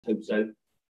Hope so.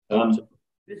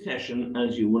 This session,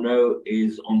 as you will know,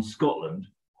 is on Scotland,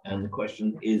 and the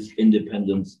question is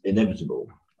independence inevitable?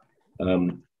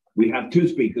 We have two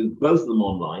speakers, both of them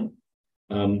online.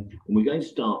 And we're going to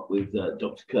start with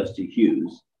Dr. Kirsty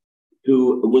Hughes,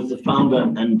 who was the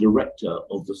founder and director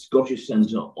of the Scottish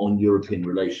Centre on European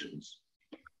Relations.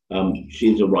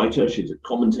 She's a writer, she's a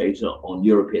commentator on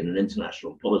European and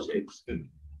international politics,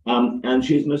 and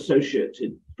she's an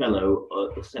associated fellow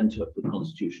at the Centre for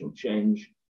Constitutional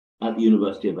Change at the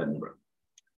University of Edinburgh,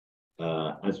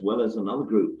 as well as another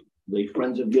group, the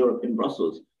Friends of Europe in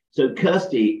Brussels. So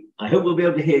Kirsty, I hope we'll be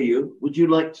able to hear you. Would you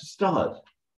like to start?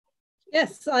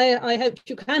 Yes, I hope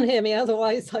you can hear me,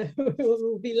 otherwise it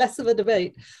will be less of a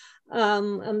debate.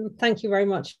 And thank you very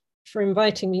much for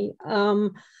inviting me.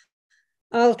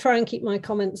 I'll try and keep my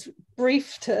comments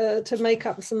brief to make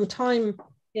up some time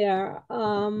here.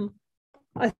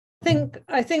 I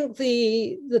think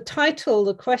the title,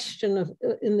 the question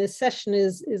in this session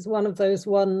is one of those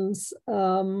ones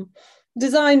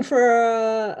designed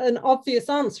for an obvious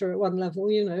answer at one level.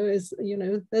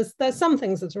 There's some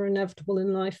things that are inevitable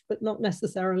in life, but not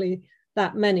necessarily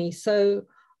that many. So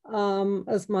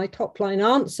as my top line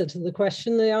answer to the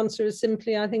question, the answer is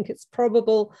simply, I think it's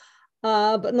probable,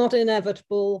 but not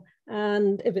inevitable.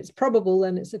 And if it's probable,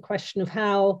 then it's a question of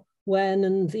how, when,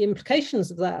 and the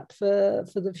implications of that for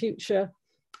the future,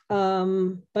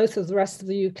 both of the rest of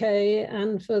the UK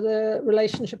and for the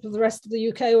relationship of the rest of the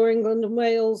UK or England and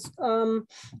Wales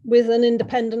with an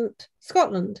independent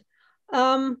Scotland.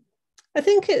 I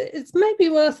think it's maybe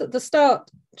worth at the start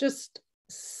just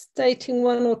stating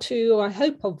one or two, I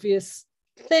hope, obvious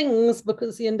things,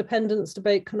 because the independence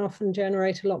debate can often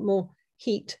generate a lot more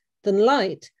heat than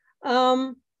light.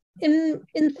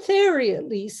 In theory, at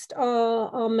least,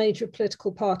 our major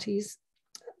political parties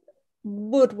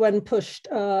would, when pushed,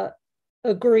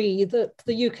 agree that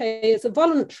the UK is a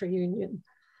voluntary union.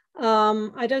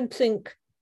 I don't think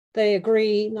they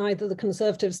agree, neither the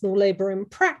Conservatives nor Labour, in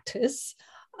practice,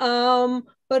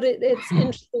 but it's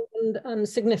interesting and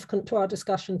significant to our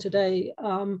discussion today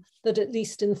that at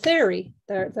least in theory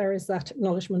there is that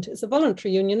acknowledgement it's a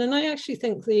voluntary union. And I actually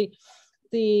think the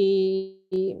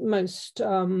most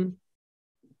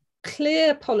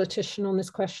clear politician on this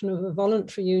question of a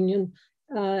voluntary union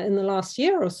in the last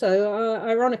year or so,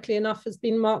 ironically enough, has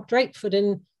been Mark Drakeford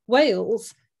in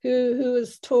Wales, who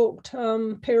has talked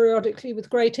periodically with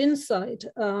great insight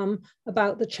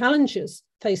about the challenges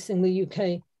facing the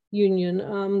UK union,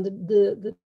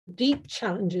 the deep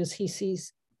challenges he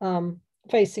sees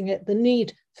facing it, the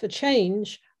need for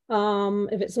change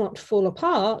if it's not to fall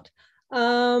apart,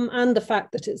 and the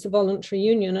fact that it's a voluntary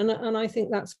union. And I think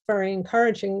that's very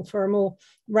encouraging for a more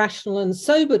rational and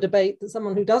sober debate that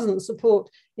someone who doesn't support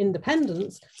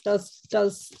independence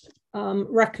does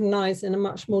recognize in a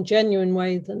much more genuine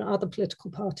way than other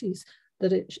political parties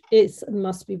that it is and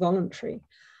must be voluntary.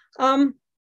 And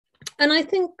I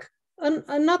think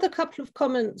another couple of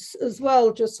comments as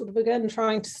well, just sort of again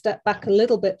trying to step back a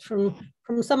little bit from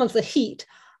some of the heat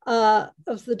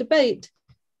of the debate,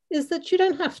 is that you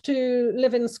don't have to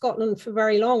live in Scotland for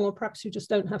very long, or perhaps you just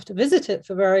don't have to visit it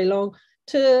for very long,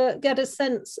 to get a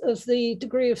sense of the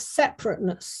degree of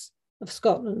separateness of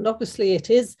Scotland. Obviously, it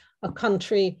is a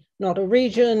country, not a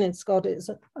region. It's got its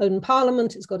own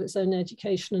parliament, it's got its own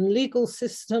education and legal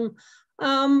system.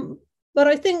 But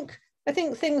I think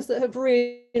things that have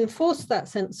reinforced that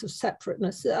sense of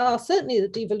separateness are certainly the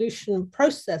devolution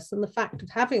process and the fact of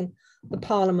having the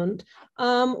parliament,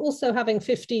 also having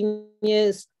 15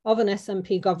 years of an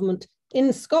SNP government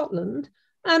in Scotland,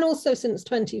 and also since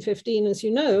 2015, as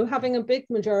you know, having a big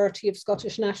majority of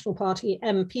Scottish National Party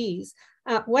MPs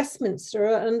at Westminster.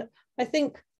 And I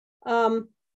think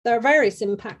there are various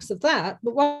impacts of that,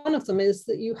 but one of them is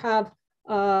that you have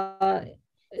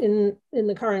in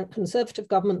the current Conservative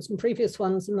governments and previous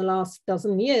ones in the last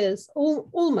dozen years,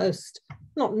 almost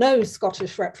not no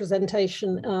Scottish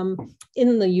representation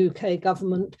in the UK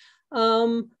government,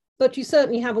 but you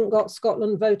certainly haven't got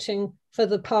Scotland voting for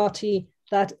the party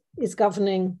that is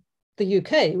governing the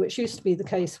UK, which used to be the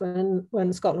case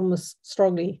when Scotland was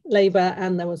strongly Labour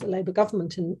and there was a Labour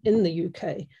government in the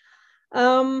UK.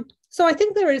 So I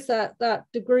think there is that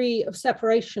degree of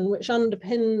separation which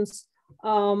underpins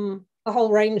a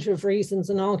whole range of reasons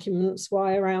and arguments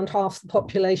why around half the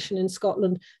population in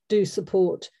Scotland do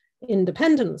support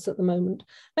independence at the moment.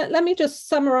 But let me just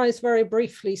summarise very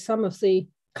briefly some of the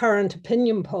current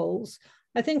opinion polls.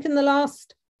 I think in the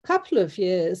last couple of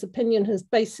years, opinion has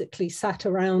basically sat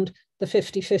around the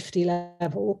 50-50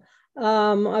 level.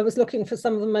 I was looking for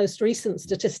some of the most recent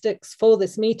statistics for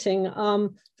this meeting.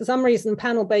 For some reason,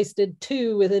 Panel Base did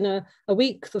two within a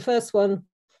week. The first one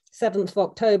 7th of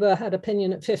October had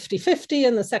opinion at 50-50,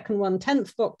 and the second one,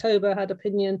 10th of October, had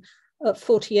opinion at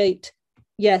 48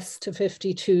 yes to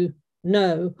 52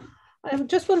 no. I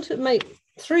just want to make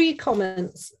 3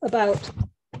 comments about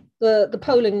the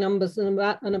polling numbers and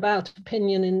about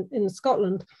opinion in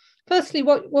Scotland. Firstly,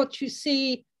 what you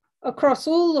see across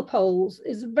all the polls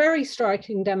is very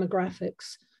striking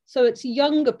demographics. So it's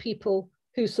younger people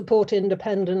who support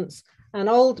independence and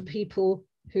older people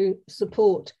who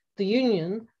support the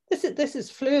union. This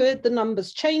is fluid, the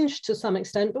numbers change to some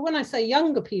extent, but when I say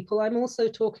younger people, I'm also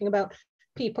talking about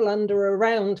people under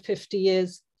around 50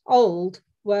 years old,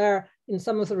 where in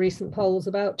some of the recent polls,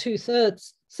 about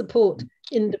 2/3 support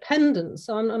independence.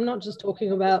 So I'm not just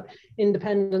talking about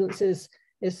independence is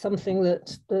something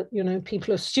that you know,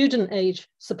 people of student age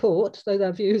support, though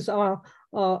their views are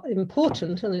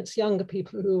important, and it's younger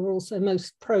people who are also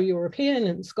most pro-European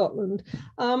in Scotland.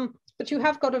 But you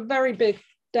have got a very big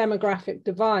demographic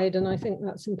divide, and I think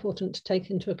that's important to take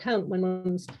into account when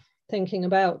one's thinking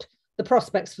about the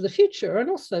prospects for the future, and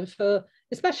also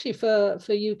especially for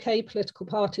UK political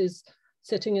parties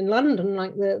sitting in London,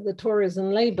 like the Tories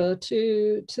and Labour,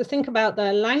 to think about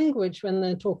their language when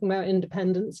they're talking about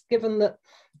independence, given that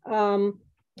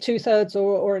 2/3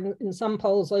 or in some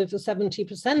polls over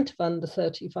 70% of under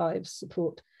 35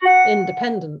 support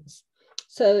independence.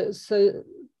 So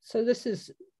this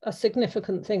is a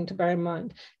significant thing to bear in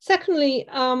mind. Secondly,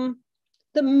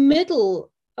 the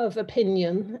middle of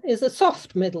opinion is a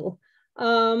soft middle.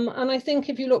 And I think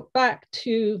if you look back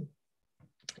to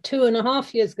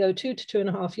 2.5 years ago, 2 to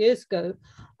 2.5 years ago,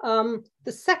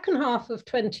 the second half of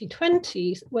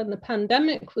 2020, when the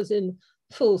pandemic was in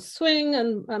full swing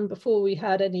and before we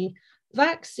had any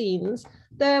vaccines,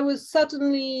 there was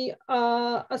suddenly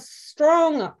a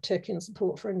strong uptick in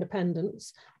support for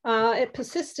independence. It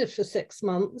persisted for 6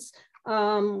 months.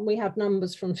 We had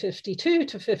numbers from 52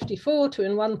 to 54 to,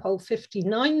 in one poll,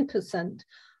 59%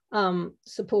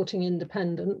 supporting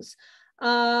independence.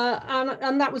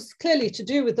 And that was clearly to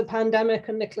do with the pandemic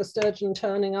and Nicola Sturgeon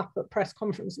turning up at press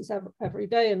conferences every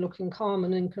day and looking calm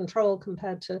and in control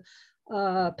compared to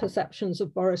perceptions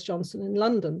of Boris Johnson in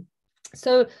London.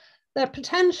 So their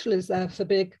potential is there for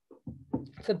big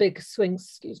swings,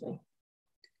 excuse me.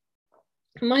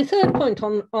 My third point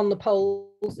on the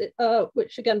polls,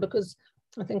 which again, because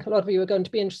I think a lot of you are going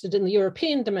to be interested in the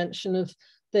European dimension of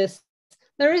this,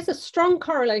 there is a strong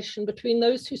correlation between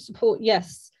those who support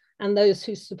yes and those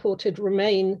who supported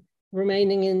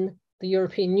remaining in the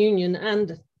European Union,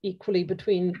 and equally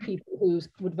between people who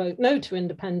would vote no to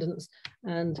independence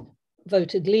and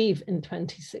voted leave in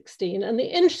 2016. And the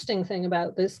interesting thing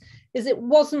about this is it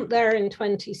wasn't there in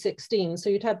 2016.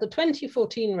 So you'd had the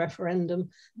 2014 referendum,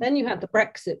 then you had the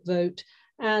Brexit vote,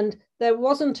 and there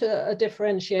wasn't a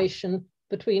differentiation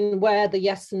between where the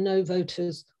yes and no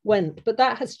voters went. But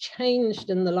that has changed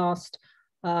in the last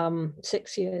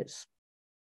 6 years.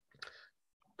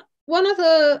 One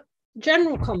other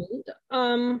general comment,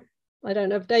 I don't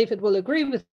know if David will agree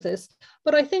with this,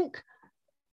 but I think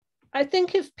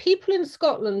if people in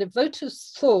Scotland, if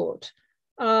voters thought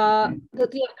that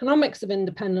the economics of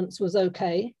independence was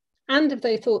okay, and if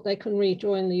they thought they can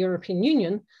rejoin the European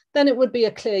Union, then it would be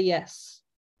a clear yes.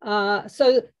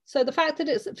 So the fact that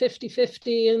it's at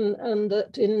 50-50 and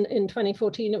that in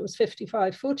 2014 it was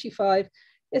 55-45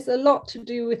 is a lot to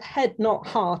do with head, not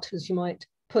heart, as you might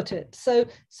put it. So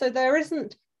there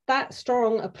isn't that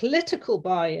strong a political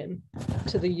buy-in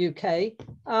to the UK.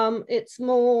 It's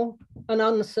more an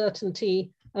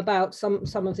uncertainty about some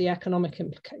of the economic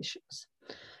implications.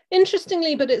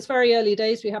 Interestingly, but it's very early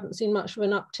days, we haven't seen much of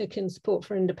an uptick in support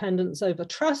for independence over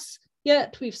Truss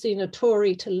yet. We've seen a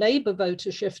Tory to Labour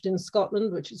voter shift in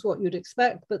Scotland, which is what you'd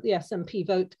expect, but the SNP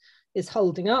vote is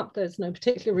holding up. There's no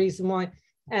particular reason why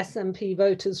SNP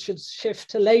voters should shift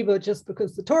to Labour just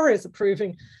because the Tories are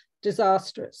proving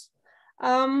disastrous.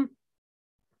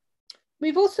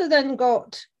 We've also then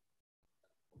got,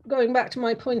 going back to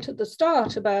my point at the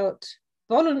start about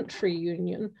voluntary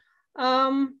union,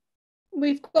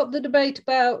 we've got the debate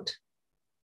about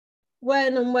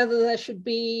when and whether there should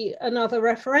be another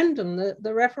referendum. The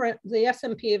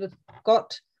SNP have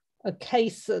got a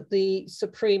case at the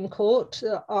Supreme Court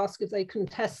to ask if they can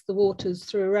test the waters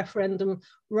through a referendum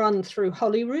run through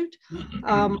Holyrood.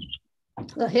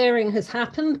 The hearing has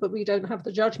happened, but we don't have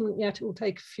the judgment yet. It will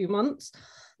take a few months.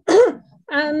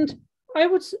 And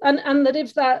that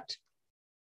if that,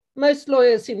 most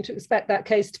lawyers seem to expect that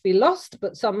case to be lost,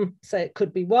 but some say it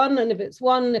could be won. And if it's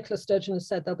won, Nicola Sturgeon has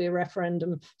said there'll be a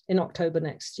referendum in October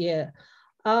next year.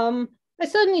 I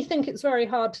certainly think it's very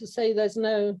hard to say there's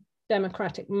no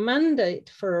democratic mandate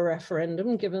for a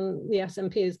referendum, given the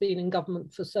SNP has been in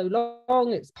government for so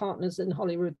long. Its partners in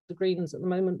Holyrood, the Greens at the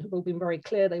moment, have all been very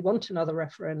clear they want another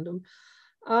referendum.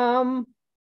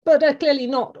 But they're clearly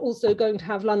not also going to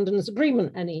have London's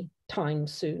agreement any time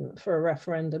soon for a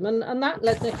referendum. And that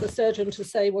led Nicola Sturgeon to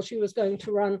say, well, she was going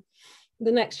to run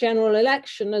the next general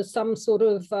election as some sort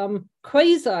of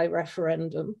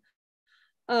quasi-referendum.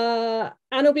 And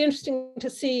it'll be interesting to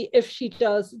see if she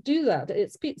does do that.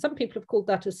 Some people have called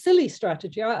that a silly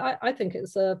strategy. I think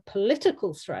it's a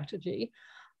political strategy.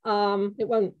 It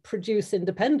won't produce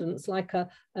independence like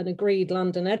an agreed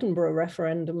London-Edinburgh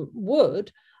referendum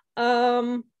would.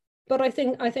 But I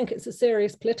think it's a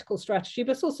serious political strategy,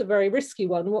 but it's also a very risky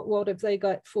one. What if they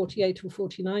got 48 or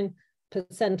 49%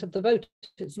 of the vote?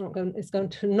 It's going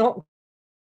to not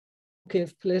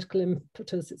give political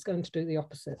impetus, it's going to do the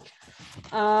opposite.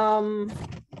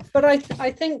 But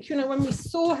I think, you know, when we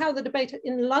saw how the debate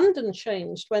in London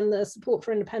changed when the support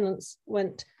for independence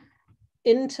went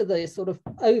into the sort of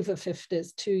over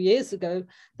 50s 2 years ago,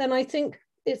 then I think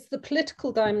it's the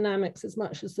political dynamics as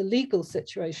much as the legal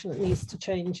situation that needs to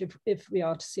change if we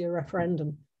are to see a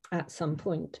referendum at some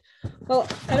point. Well,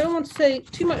 I don't want to say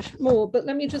too much more, but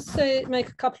let me just make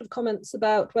a couple of comments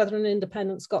about whether an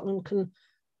independent Scotland could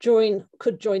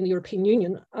join the European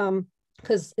Union,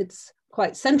 because it's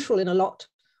quite central in a lot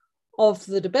of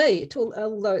the debate,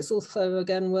 although it's also,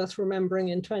 again, worth remembering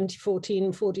in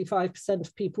 2014, 45%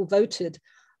 of people voted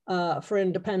for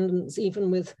independence,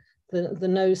 even with the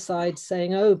no side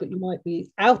saying, oh, but you might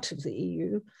be out of the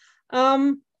EU.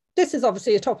 This is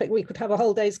obviously a topic we could have a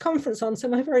whole day's conference on, so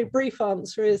my very brief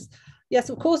answer is, yes,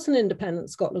 of course, an independent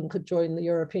Scotland could join the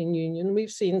European Union.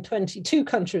 We've seen 22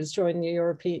 countries join the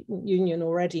European Union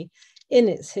already in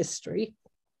its history.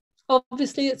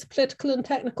 Obviously, it's a political and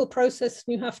technical process,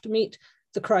 and you have to meet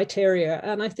the criteria.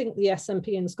 And I think the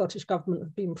SNP and Scottish Government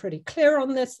have been pretty clear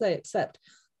on this. They accept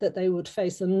that they would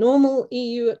face a normal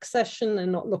EU accession. They're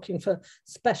not looking for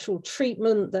special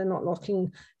treatment. They're not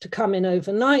looking to come in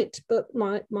overnight. But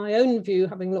my own view,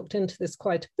 having looked into this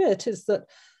quite a bit, is that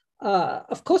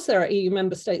of course, there are EU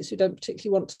member states who don't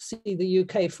particularly want to see the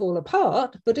UK fall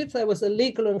apart, but if there was a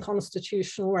legal and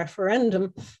constitutional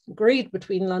referendum agreed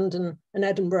between London and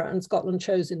Edinburgh and Scotland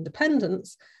chose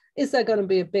independence, is there going to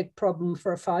be a big problem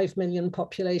for a 5 million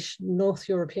population North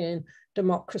European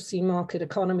democracy market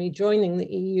economy joining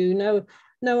the EU?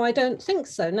 No, I don't think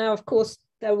so. Now, of course,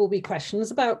 there will be questions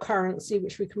about currency,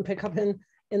 which we can pick up in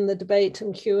the debate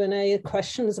and Q&A,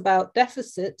 questions about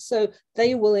deficit, so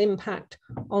they will impact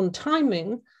on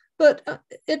timing. But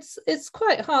it's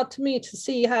quite hard to me to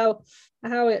see how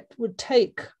it would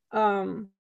take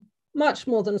much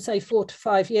more than, say, 4 to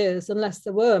 5 years, unless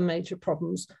there were major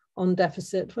problems on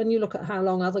deficit, when you look at how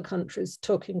long other countries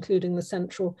took, including the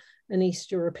Central and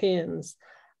East Europeans.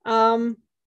 There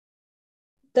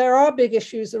are big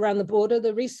issues around the border.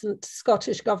 The recent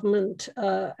Scottish Government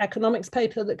economics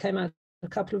paper that came out a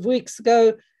couple of weeks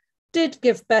ago did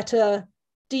give better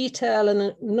detail and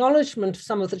acknowledgement of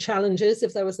some of the challenges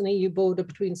if there was an EU border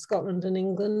between Scotland and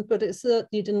England, but it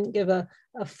certainly didn't give a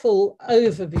full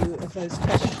overview of those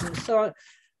questions. So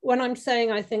when I'm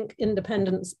saying I think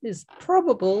independence is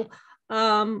probable,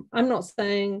 I'm not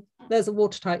saying there's a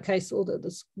watertight case or that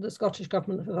the Scottish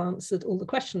Government have answered all the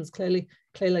questions. Clearly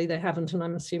they haven't, and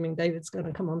I'm assuming David's going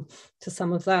to come on to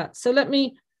some of that. So let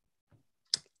me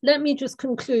just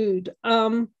conclude.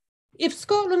 If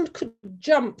Scotland could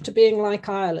jump to being like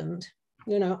Ireland,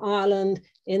 you know, Ireland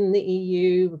in the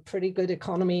EU, a pretty good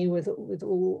economy with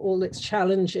all its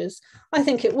challenges, I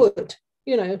think it would.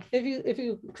 You know, if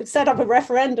you could set up a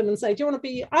referendum and say, do you want to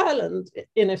be Ireland,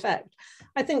 in effect,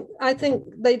 I think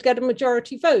they'd get a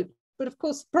majority vote. But of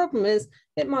course, the problem is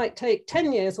it might take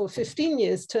 10 years or 15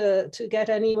 years to get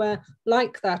anywhere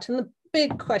like that. And the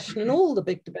big question in all the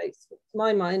big debates, in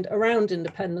my mind, around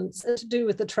independence is to do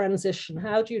with the transition.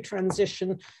 How do you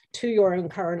transition to your own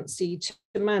currency, to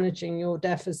managing your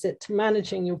deficit, to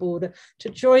managing your border, to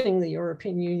joining the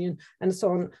European Union, and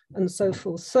so on and so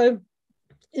forth. So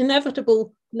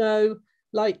inevitable, no.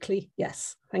 Likely,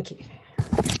 yes. Thank you.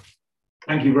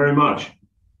 Thank you very much.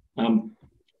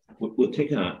 We'll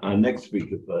take our next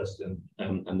speaker first,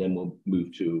 and then we'll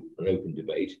move to an open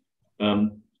debate.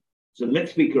 So the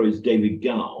next speaker is David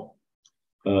Gow,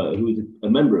 who is a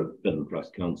member of Federal Press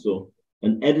Council,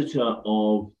 an editor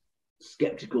of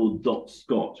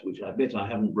Sceptical.scot, which I admit I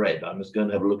haven't read. I must go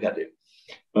and have a look at it.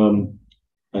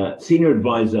 Senior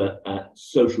advisor at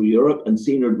Social Europe and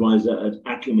senior advisor at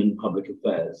Acumen Public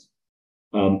Affairs.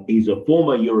 He's a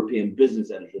former European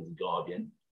business editor of The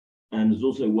Guardian and has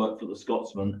also worked for The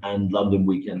Scotsman and London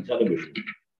Weekend Television.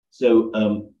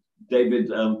 So David,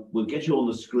 we'll get you on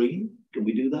the screen. Can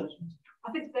we do that?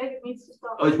 I think David needs to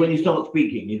start. Oh, it's when you start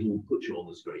speaking, it will put you on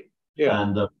the screen. Yeah.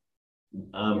 And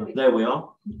there we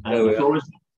are. And the floor is,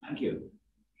 thank you.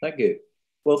 Thank you.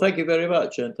 Well, thank you very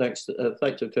much, and thanks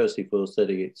to Kirsty for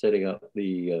setting up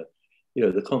the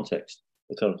the context,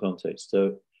 the current context.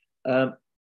 So, I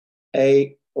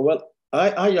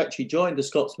actually joined the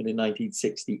Scotsman in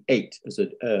 1968 as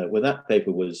when that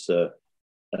paper was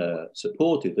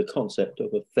supported the concept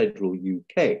of a federal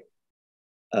UK,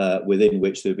 within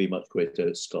which there would be much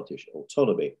greater Scottish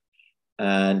autonomy,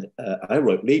 and I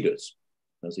wrote leaders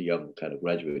as a young kind of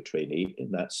graduate trainee in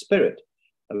that spirit.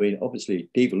 I mean, obviously,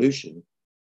 devolution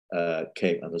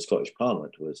came, and the Scottish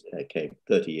Parliament came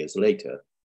 30 years later,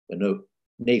 but no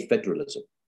federalism.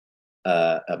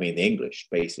 I mean, the English,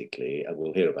 basically, and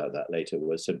we'll hear about that later,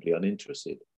 were simply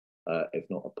uninterested, if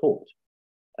not appalled.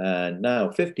 And now,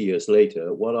 50 years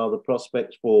later, what are the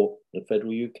prospects for the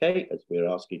federal UK, as we're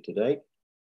asking today?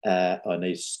 And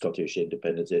is Scottish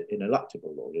independence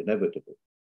ineluctable or inevitable,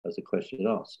 as the question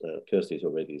asked? Kirsty's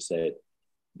already said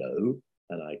no,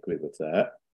 and I agree with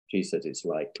that. She says it's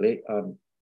likely.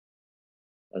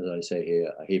 As I say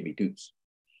here, I hear me doots.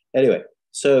 Anyway,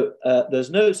 so there's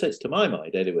no sense to my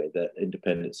mind, anyway, that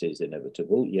independence is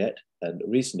inevitable yet. And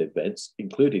recent events,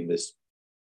 including this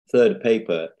third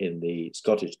paper in the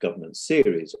Scottish Government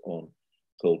series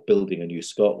called Building a New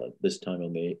Scotland, this time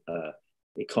on the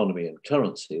economy and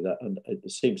currency, that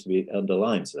it seems to be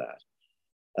underlines that.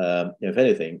 If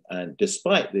anything, and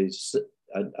despite this,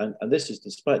 and this is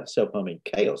despite the self-harming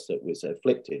chaos that was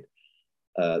afflicted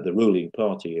the ruling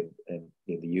party in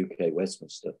the UK,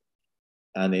 Westminster,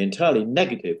 and the entirely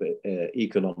negative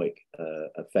economic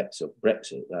effects of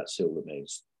Brexit, that still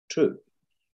remains true.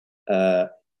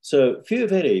 So few,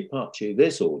 if any, partly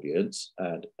this audience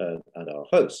and our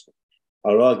hosts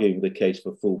are arguing the case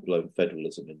for full-blown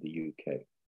federalism in the UK.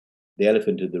 The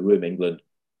elephant in the room, England,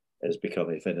 has become,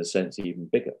 if in a sense, even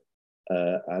bigger.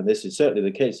 And this is certainly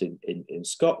the case in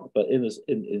Scotland, but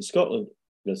in Scotland,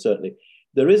 certainly,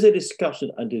 there is a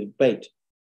discussion and a debate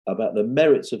about the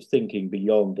merits of thinking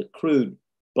beyond the crude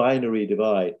binary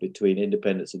divide between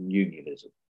independence and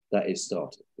unionism. That is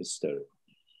stirring.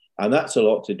 And that's a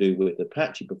lot to do with the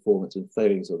patchy performance and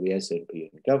failings of the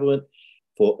SNP and government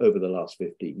for over the last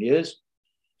 15 years.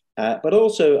 But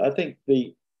also, I think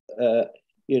with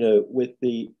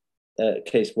the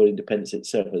case for independence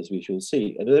itself, as we shall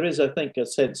see, and there is, I think, a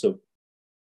sense of,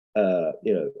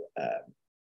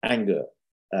 anger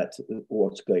at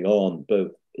what's going on,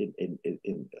 both in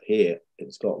here in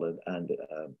Scotland and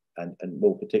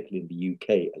more particularly in the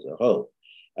UK as a whole.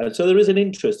 And so there is an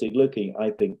interest in looking,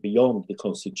 I think, beyond the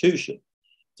Constitution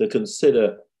to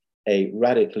consider a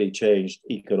radically changed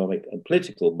economic and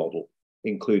political model,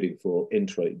 including for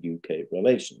intra-UK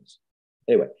relations.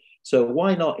 Anyway, so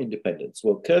why not independence?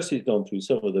 Well, Kirsty's gone through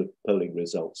some of the polling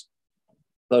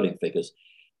figures,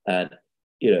 and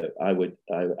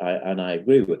I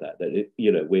agree with that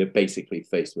we're basically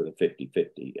faced with a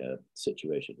 50-50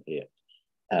 situation here.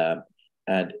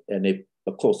 And if,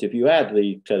 of course, if you add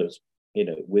the kind of,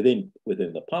 within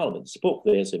the Parliament, support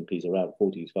for the SNP is around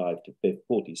 45 to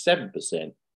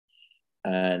 47%.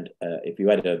 And if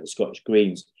you add over the Scottish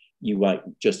Greens, you might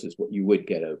just as what you would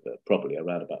get over, probably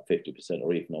around about 50%,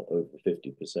 or even not over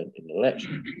 50% in the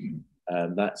election.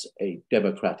 And that's a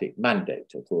democratic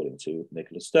mandate, according to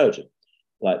Nicola Sturgeon,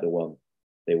 like the one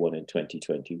they won in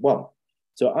 2021.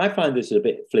 So I find this a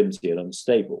bit flimsy and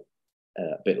unstable,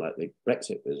 a bit like the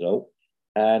Brexit result.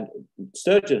 And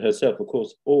Sturgeon herself, of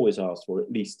course, always asked for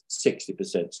at least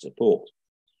 60% support.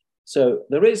 So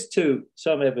there is too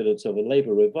some evidence of a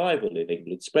Labour revival in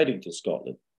England spreading to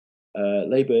Scotland.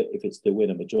 Labour, if it's to win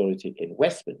a majority in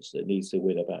Westminster, needs to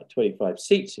win about 25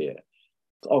 seats here.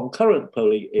 On current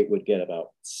polling, it would get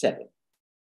about 7,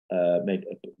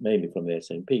 mainly from the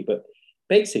SNP. But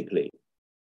basically,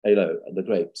 the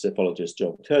great psephologist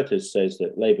John Curtis says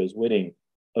that Labour is winning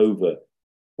over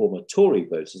former Tory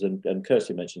voters, and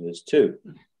Kirsty mentioned this too,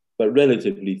 but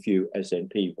relatively few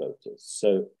SNP voters.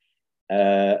 So,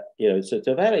 so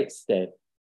to that extent,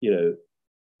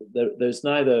 there's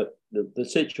neither, the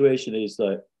situation is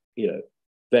like,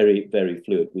 very, very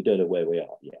fluid. We don't know where we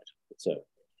are yet. So,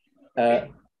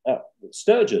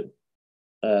 Sturgeon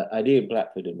and Ian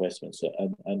Blackford in Westminster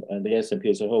and the SNP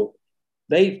as a whole,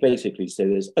 they basically say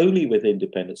there's only with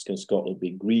independence can Scotland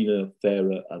be greener,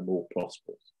 fairer, and more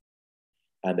prosperous.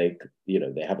 And they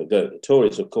have a go. The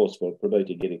Tories, of course, for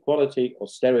promoting inequality,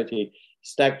 austerity,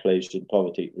 stagflation,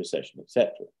 poverty, recession,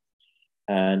 etc.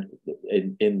 And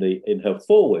in her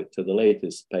foreword to the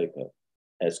latest paper,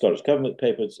 Scottish Government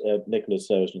papers, Nicola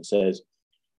Sturgeon says,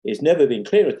 "It's never been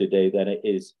clearer today than it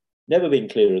is Never been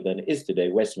clearer than it is today,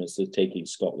 Westminster is taking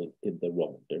Scotland in the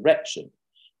wrong direction.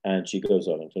 And she goes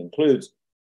on and concludes,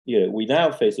 we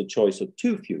now face a choice of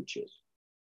two futures: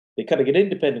 becoming an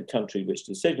independent country in which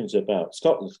decisions about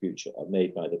Scotland's future are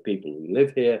made by the people who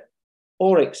live here,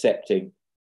 or accepting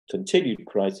continued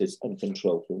crisis and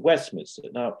control from Westminster.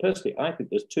 Now, personally, I think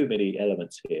there's too many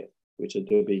elements here which are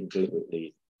being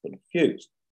deliberately confused.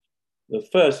 The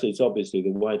first is obviously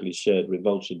the widely shared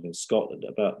revulsion in Scotland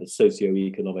about the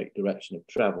socio-economic direction of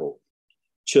travel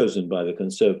chosen by the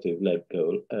Conservative-led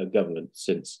government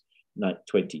since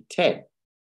 2010.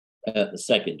 The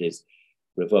second is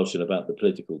revulsion about the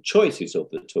political choices of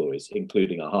the Tories,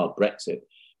 including a hard Brexit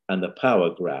and the power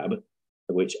grab,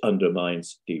 which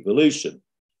undermines devolution.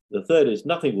 The third is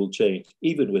nothing will change,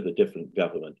 even with a different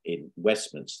government in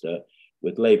Westminster,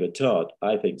 with Labour tarred,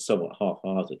 I think, somewhat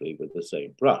half-heartedly with the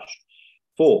same brush.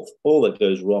 Fourth, all that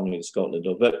goes wrong in Scotland,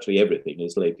 or virtually everything,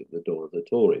 is laid at the door of the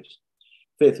Tories.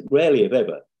 Fifth, rarely if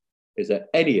ever is there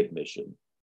any admission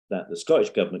that the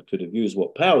Scottish government could have used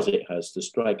what powers it has to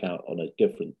strike out on a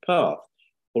different path,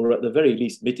 or at the very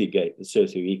least mitigate the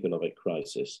socio-economic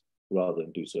crisis rather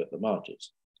than do so at the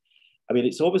margins. I mean,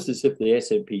 it's almost as if the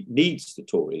SNP needs the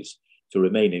Tories to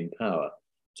remain in power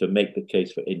to make the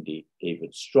case for Indy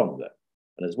even stronger.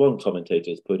 And as one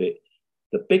commentator has put it,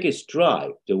 the biggest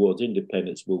drive towards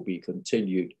independence will be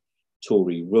continued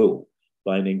Tory rule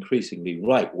by an increasingly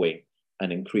right-wing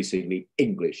and increasingly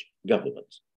English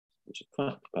government, which is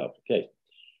quite a powerful case.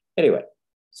 Anyway,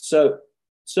 so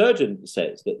Surgeon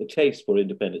says that the case for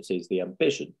independence is the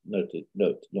ambition, note,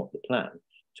 not the plan,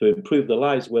 to improve the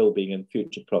lives, well-being and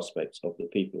future prospects of the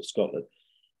people of Scotland,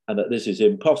 and that this is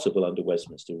impossible under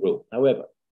Westminster rule. However,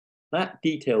 that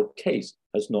detailed case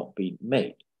has not been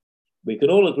made. We can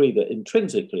all agree that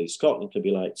intrinsically Scotland can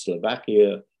be like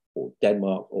Slovakia or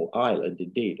Denmark or Ireland,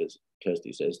 indeed, as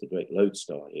Kirsty says, the great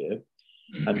lodestar here,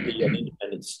 and be an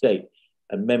independent state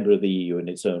and member of the EU in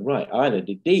its own right. Ireland,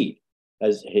 indeed,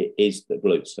 as is the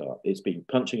lodestar. It's been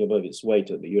punching above its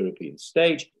weight on the European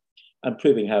stage and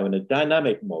proving how in a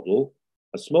dynamic model,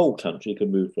 a small country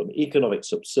can move from economic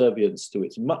subservience to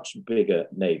its much bigger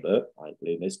neighbour,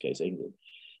 in this case England,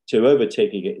 to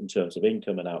overtaking it in terms of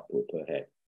income and output per head.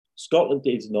 Scotland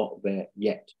is not there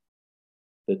yet.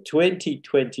 The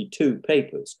 2022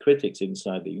 papers, critics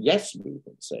inside the Yes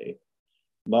movement say,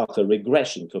 mark a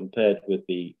regression compared with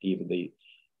even the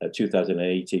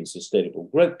 2018 Sustainable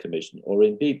Growth Commission, or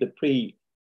indeed the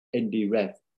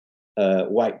pre-NDREF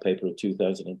white paper of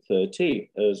 2013.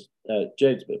 As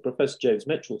Professor James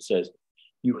Mitchell says,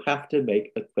 you have to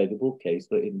make a credible case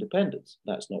for independence.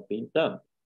 That's not been done,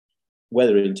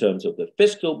 whether in terms of the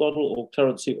fiscal model or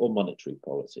currency or monetary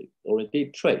policy, or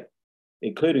indeed trade,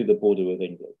 including the border with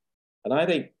England. And I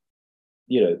think,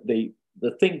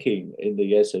 the thinking in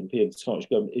the SNP and the Scottish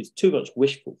government is too much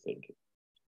wishful thinking.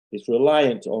 It's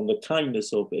reliant on the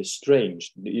kindness of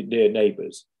estranged near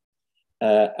neighbours.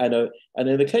 And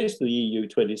in the case of the EU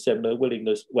 27, a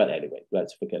willingness, well, anyway,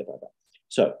 let's forget about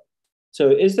that. So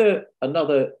is there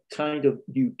another kind of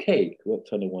UK, what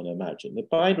kind of want to imagine? The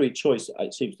binary choice,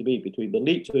 it seems to be, between the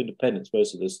leap to independence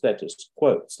versus the status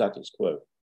quo.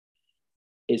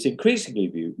 It's increasingly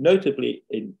viewed, notably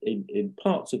in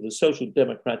parts of the social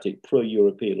democratic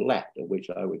pro-European left, of which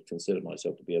I would consider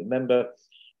myself to be a member,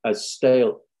 as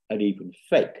stale and even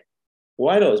fake.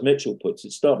 Why not, as Mitchell puts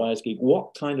it, start by asking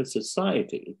what kind of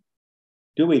society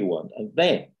do we want? And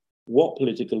then what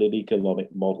political and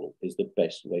economic model is the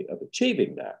best way of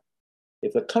achieving that?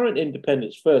 If the current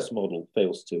independence first model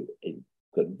fails to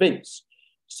convince,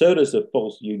 so does the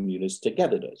false unionist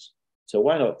togetherness. So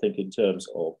why not think in terms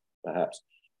of perhaps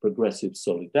progressive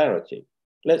solidarity?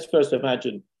 Let's first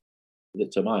imagine,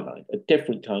 to my mind, a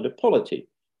different kind of polity.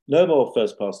 No more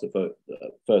first past the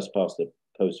post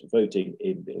voting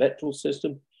in the electoral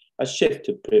system, a shift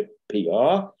to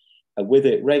PR, and with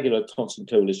it, regular constant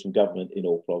coalition government in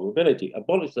all probability.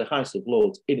 Abolish the House of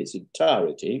Lords in its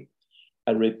entirety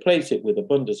and replace it with a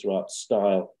Bundesrat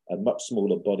style and much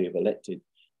smaller body of elected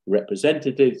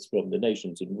representatives from the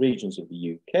nations and regions of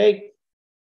the UK,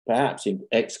 perhaps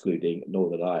excluding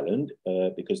Northern Ireland,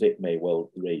 because it may well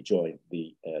rejoin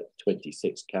the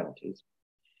 26 counties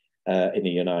in the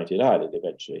United Ireland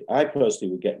eventually. I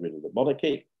personally would get rid of the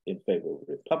monarchy in favour of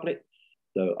a republic,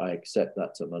 though I accept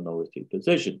that's a minority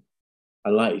position.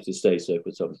 I'm likely to stay so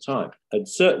for some time. And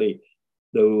certainly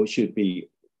there should be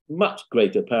much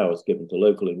greater powers given to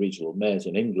local and regional mayors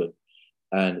in England,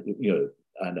 and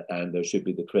and there should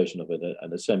be the creation of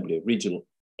an assembly of regional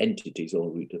entities on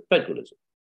the route of federalism.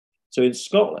 So in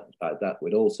Scotland, that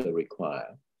would also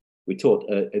require, we talked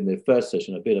in the first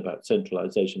session a bit about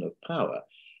centralisation of power,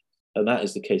 and that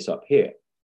is the case up here.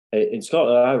 In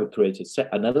Scotland, I would create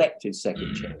an elected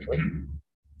second chamber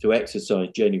to exercise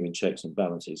genuine checks and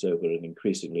balances over an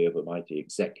increasingly overmighty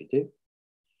executive,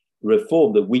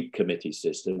 reform the weak committee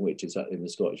system, which is in the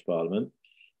Scottish Parliament,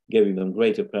 giving them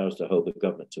greater powers to hold the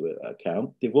government to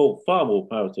account, devolve far more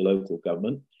power to local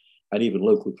government and even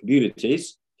local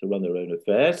communities to run their own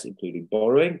affairs, including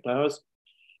borrowing powers.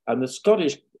 And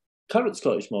the current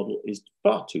Scottish model is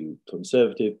far too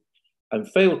conservative and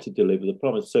failed to deliver the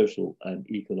promised social and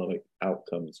economic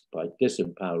outcomes by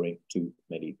disempowering too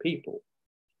many people.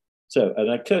 So,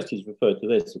 and Kirsty's referred to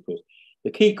this, of course,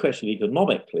 the key question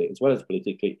economically as well as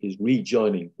politically is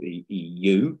rejoining the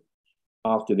EU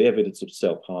after the evidence of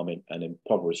self-harming and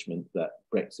impoverishment that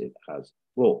Brexit has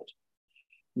brought.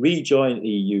 Rejoining the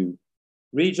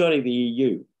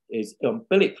EU is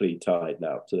umbilically tied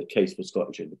now to the case for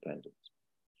Scottish independence.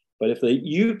 But if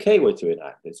the UK were to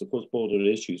enact this, of course, border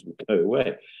issues would go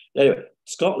away. Anyway,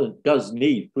 Scotland does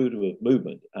need freedom of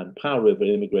movement and power over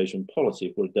immigration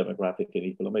policy for demographic and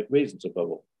economic reasons above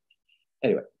all.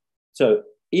 Anyway, so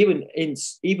even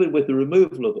with the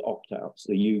removal of opt-outs,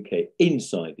 the UK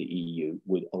inside the EU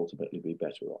would ultimately be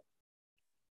better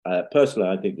off. Personally,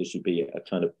 I think there should be a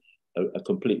kind of a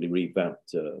completely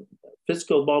revamped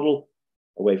fiscal model,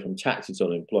 away from taxes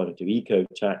on employment to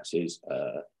eco-taxes,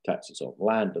 taxes on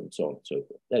land, and so on and so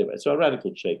forth. Anyway, so a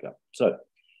radical shake-up. So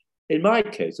in my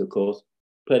case, of course,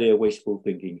 plenty of wishful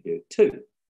thinking here too.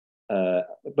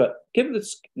 But given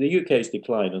the UK's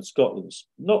decline and Scotland's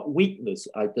not weakness,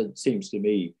 seems to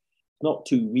me, not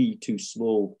too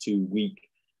small, too weak,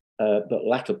 but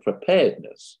lack of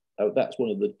preparedness, that's one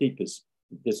of the deepest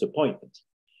disappointments.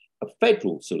 A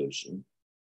federal solution,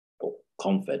 or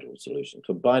confederal solution,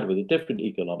 combined with a different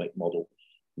economic model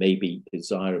may be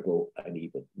desirable and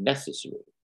even necessary.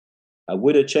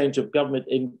 Would a change of government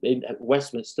in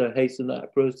Westminster hasten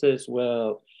that process?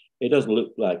 Well, it doesn't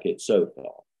look like it so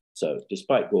far. So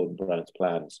despite Gordon Brown's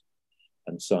plans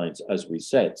and signs, as we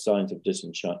said, signs of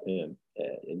disenchantment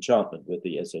with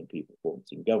the SNP performance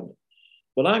in government.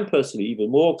 But I'm personally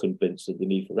even more convinced of the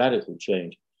need for radical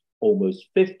change almost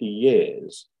 50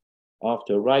 years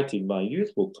after writing my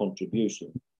youthful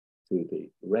contribution to the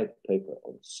Red Paper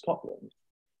on Scotland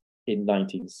in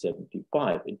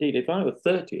 1975. Indeed, if I were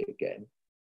 30 again,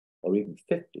 or even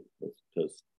 50,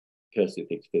 because Kirsty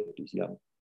thinks 50 is young,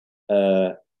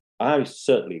 I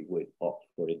certainly would opt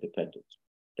for independence.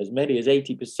 As many as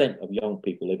 80% of young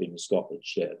people living in Scotland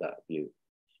share that view.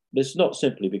 This is not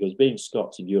simply because being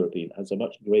Scots and European has a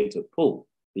much greater pull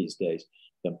these days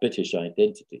than British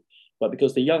identity, but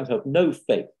because the young have no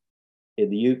faith in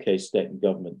the UK state and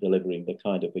government delivering the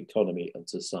kind of economy and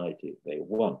society they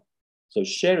want. So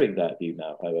sharing that view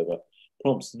now, however,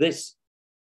 prompts this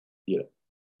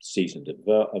seasoned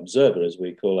observer, as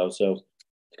we call ourselves,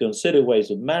 to consider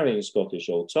ways of marrying Scottish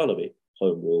autonomy,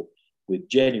 home rule, with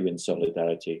genuine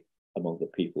solidarity among the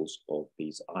peoples of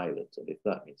these islands. And if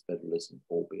that means federalism,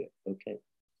 albeit okay.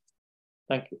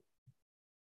 Thank you.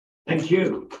 Thank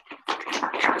you.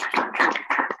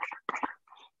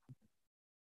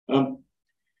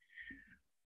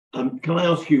 Can I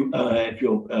ask you, if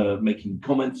you're making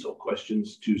comments or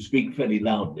questions, to speak fairly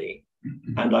loudly,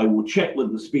 and I will check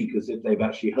with the speakers if they've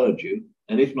actually heard you,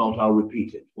 and if not, I'll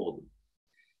repeat it for them.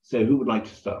 So who would like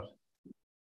to start?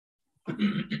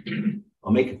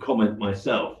 I'll make a comment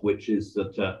myself, which is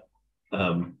that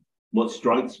what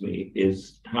strikes me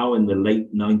is how in the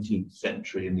late 19th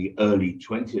century and the early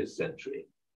 20th century,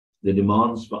 the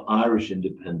demands for Irish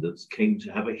independence came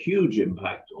to have a huge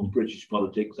impact on British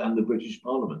politics and the British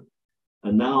Parliament.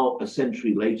 And now, a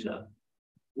century later,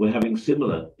 we're having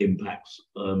similar impacts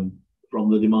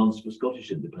from the demands for Scottish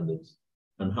independence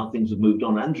and how things have moved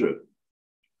on. Andrew?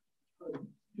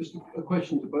 Just a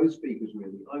question to both speakers,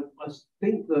 really. I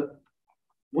think that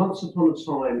once upon a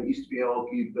time, it used to be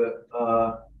argued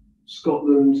that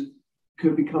Scotland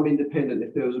could become independent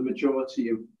if there was a majority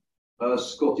of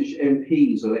Scottish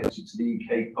MPs elected to the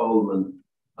UK Parliament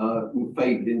who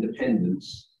favoured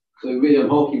independence. So really, I'm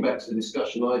harking back to the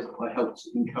discussion I helped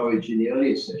encourage in the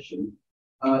earlier session.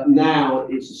 Now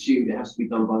it's assumed it has to be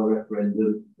done by a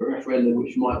referendum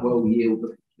which might well yield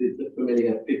the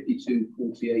familiar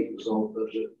 52-48 result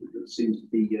that seems to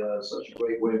be such a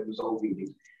great way of resolving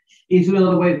things. Is there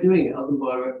another way of doing it other than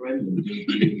by a referendum? Did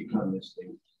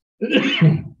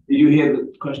you hear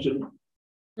the question?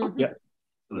 Mm-hmm. Yeah.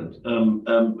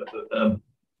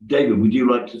 David, would you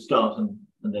like to start and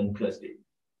then Kirsty?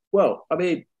 Well, I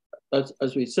mean,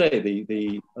 as we say,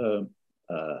 the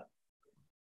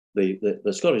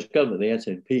Scottish government, the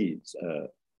SNPs,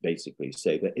 basically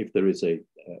say that if there is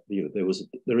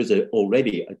there is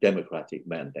already a democratic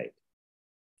mandate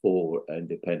for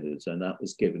independence, and that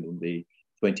was given in the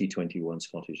 2021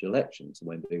 Scottish elections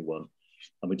when they won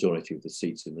a majority of the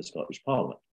seats in the Scottish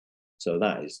Parliament. So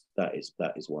that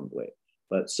is one way.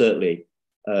 But certainly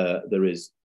there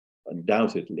is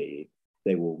undoubtedly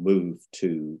they will move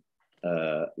to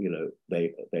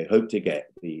they hope to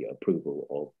get the approval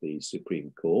of the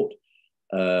Supreme Court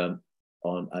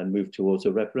and move towards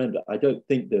a referendum. I don't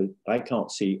think that I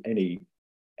can't see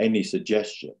any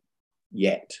suggestion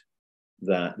yet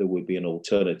that there would be an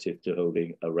alternative to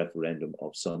holding a referendum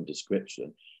of some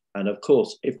description. And of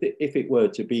course, if it were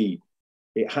to be,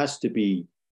 it has to be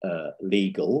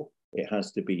legal. It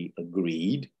has to be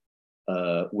agreed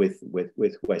with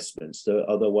Westminster.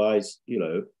 Otherwise,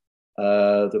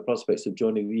 the prospects of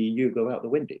joining the EU go out the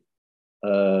window.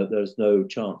 There's no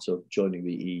chance of joining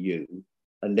the EU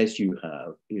unless you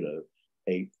have,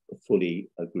 a fully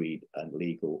agreed and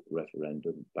legal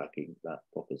referendum backing that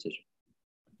proposition.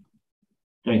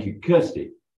 Thank you.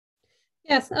 Kirsty.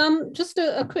 Yes, just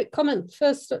a quick comment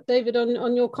first, David,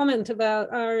 on your comment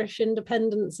about Irish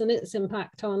independence and its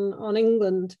impact on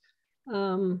England,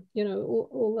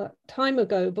 all that time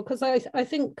ago, because I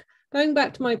think going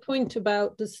back to my point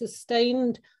about the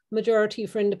sustained majority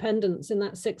for independence in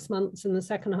that 6 months in the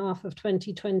second half of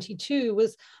 2022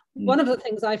 was one of the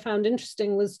things I found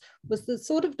interesting was the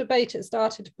sort of debate it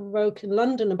started to provoke in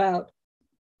London about,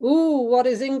 what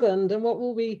is England and what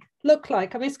will we look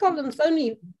like? I mean, Scotland's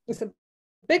it's a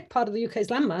big part of the UK's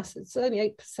landmass. It's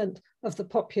only 8% of the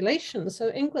population.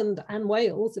 So England and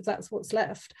Wales, if that's what's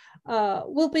left,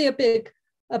 will be a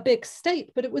big state.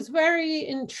 But it was very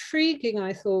intriguing,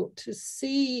 I thought, to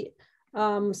see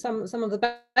some of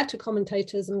the better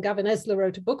commentators, and Gavin Esler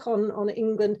wrote a book on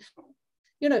England,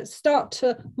 start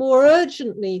to more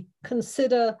urgently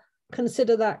consider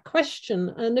that question.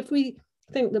 And if we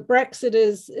think that Brexit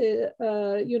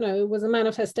was a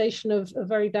manifestation of a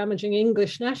very damaging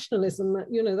English nationalism,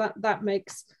 that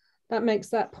makes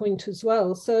that point as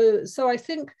well. So I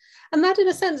think, and that in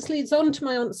a sense leads on to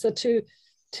my answer to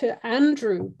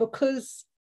Andrew, because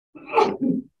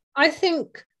I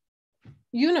think,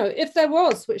 if there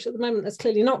was, which at the moment there's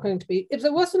clearly not going to be, if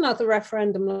there was another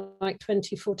referendum like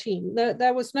 2014,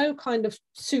 there was no kind of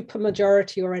super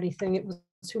majority or anything. It was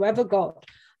whoever got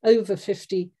over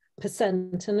 50%.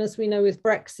 And as we know with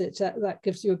Brexit, that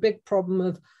gives you a big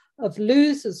problem of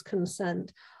losers'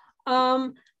 consent.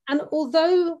 And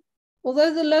although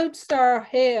the lodestar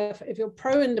here, if you're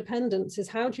pro-independence, is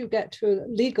how do you get to a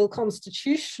legal,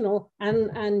 constitutional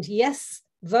and yes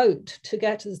vote to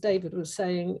get, as David was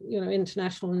saying,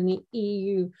 international and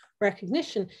EU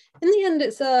recognition. In the end,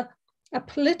 it's a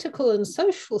political and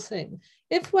social thing.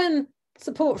 If when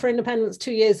support for independence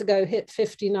 2 years ago hit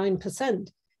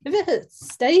 59%, if it had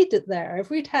stayed there, if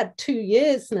we'd had 2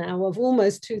 years now of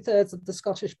almost 2/3 of the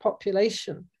Scottish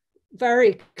population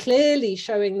very clearly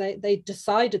showing they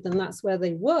decided and that's where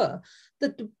they were, the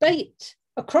debate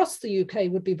across the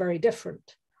UK would be very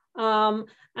different.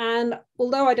 And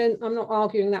although I'm not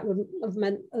arguing that would have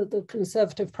meant the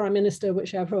Conservative Prime Minister,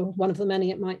 whichever one of the many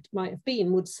it might have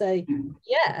been, would say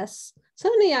yes,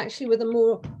 certainly actually with a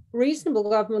more reasonable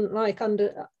government like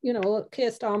under,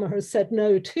 Keir Starmer has said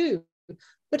no too.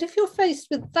 But if you're faced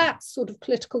with that sort of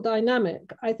political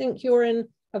dynamic, I think you're in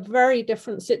a very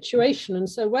different situation. And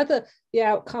so whether the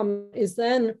outcome is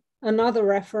then another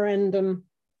referendum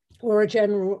or a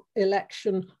general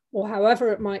election or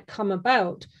however it might come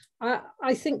about,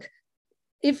 I think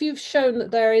if you've shown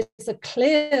that there is a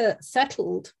clear,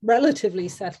 relatively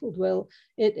settled will,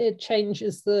 it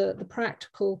changes the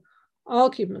practical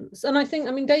arguments. And I think,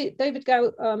 David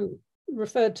Gow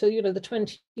referred to, the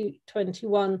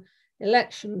 2021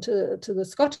 election to the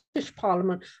Scottish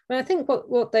Parliament. I think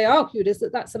what they argued is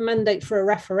that that's a mandate for a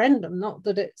referendum, not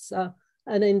that it's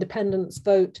an independence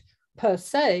vote per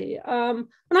se. And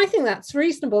I think that's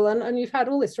reasonable. And you've had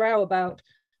all this row about,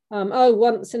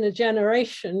 once in a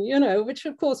generation, which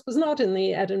of course was not in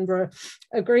the Edinburgh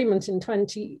Agreement in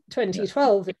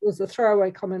 2012. It was a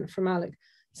throwaway comment from Alec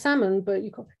Salmon, but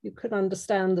you could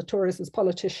understand the Tories as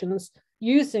politicians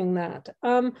using that.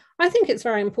 I think it's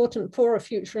very important for a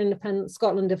future independent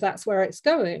Scotland, if that's where it's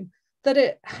going, that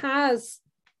it has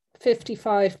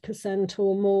 55%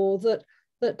 or more, that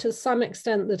to some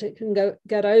extent that it can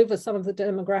get over some of the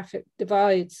demographic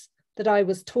divides that I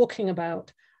was talking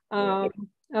about.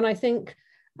 And I think,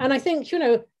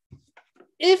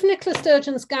 if Nicola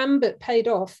Sturgeon's gambit paid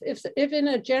off, if in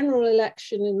a general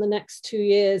election in the next 2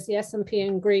 years, the SNP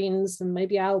and Greens and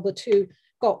maybe Alba too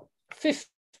got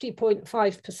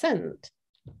 50.5%,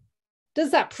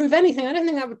 does that prove anything? I don't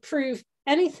think that would prove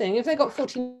anything. If they got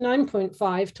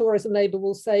 49.5, Tories and Labour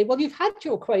will say, well, you've had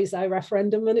your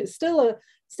quasi-referendum and it's still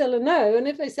still a no. And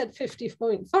if they said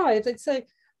 50.5, they'd say,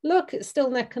 look, it's still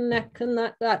neck and neck, and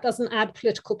that doesn't add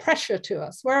political pressure to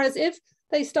us. Whereas if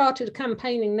they started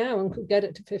campaigning now and could get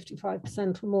it to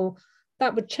 55% or more,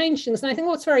 that would change things. And I think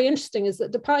what's very interesting is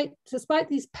that despite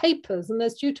these papers, and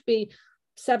there's due to be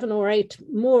 7 or 8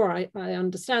 more, I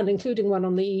understand, including one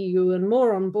on the EU and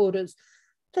more on borders,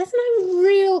 there's no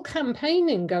real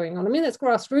campaigning going on. I mean, there's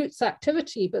grassroots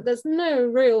activity, but there's no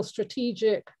real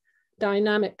strategic,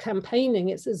 dynamic campaigning.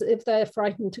 It's as if they're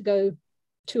frightened to go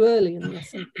too early in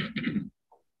this.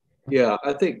 Yeah,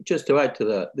 I think just to add to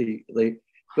that, the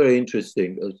very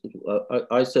interesting,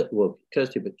 I said, well,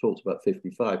 Kirsty talks about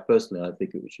 55. Personally, I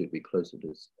think it should be closer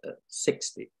to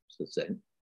 60%.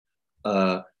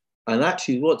 And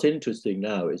actually, what's interesting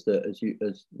now is that, as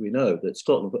we know, that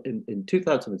Scotland in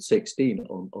 2016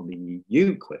 on the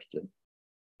EU question,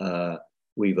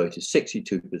 we voted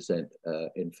 62%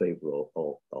 in favour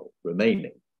of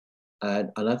remaining,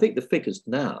 and I think the figures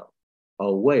now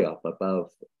are way up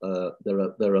above. They're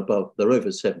over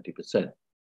 70%.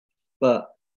 But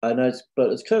as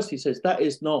Kirsty says,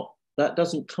 that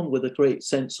doesn't come with a great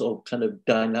sense of kind of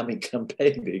dynamic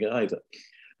campaigning either.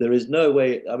 There is no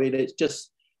way. I mean, it's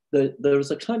just.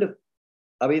 There's a kind of,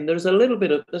 I mean, there's a little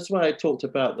bit of, that's why I talked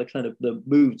about the kind of the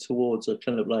move towards a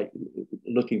kind of like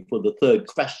looking for the third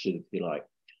question, if you like,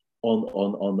 on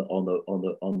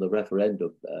the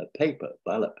referendum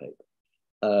ballot paper,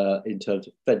 in terms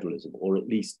of federalism, or at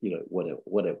least, you know,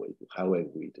 however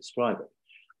we describe it.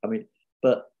 I mean,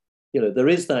 but you know, there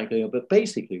is that going on, but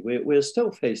basically we're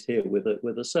still faced here with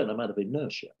a certain amount of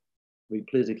inertia,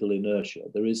 political inertia.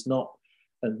 There is not.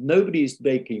 And nobody's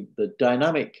making the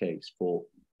dynamic case for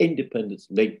independence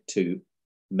linked to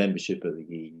membership of the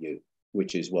EU,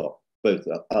 which is what both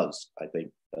of us, I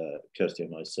think, Kirsty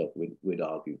and myself, would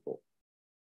argue for.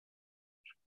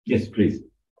 Yes, please.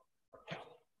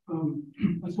 I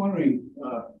was wondering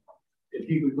if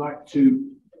you would like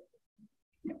to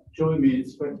join me in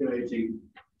speculating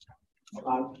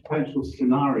about a potential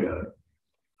scenario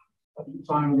at the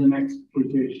time of the next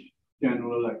British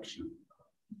general election.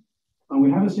 And we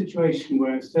have a situation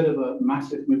where instead of a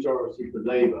massive majority for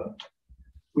Labour,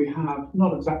 we have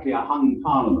not exactly a hung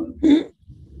parliament,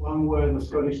 one where the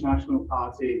Scottish National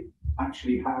Party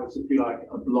actually has, if you like,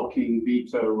 a blocking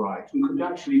veto right and could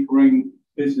actually bring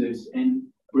business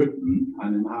in Britain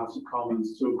and in the House of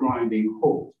Commons to a grinding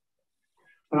halt.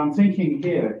 And I'm thinking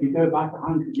here, if you go back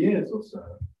 100 years or so,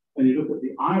 and you look at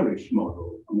the Irish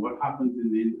model and what happened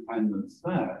in the independence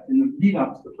there, in the lead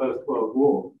up to the First World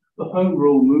War, the Home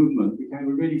Rule movement became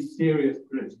a really serious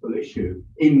political issue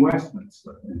in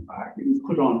Westminster, in fact. It was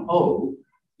put on hold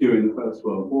during the First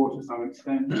World War to some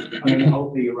extent, and then the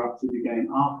whole thing erupted again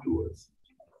afterwards.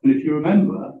 And if you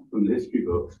remember from the history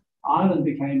books, Ireland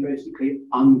became basically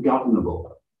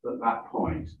ungovernable at that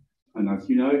point. And as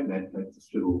you know, it led to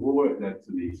civil war, it led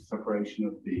to the separation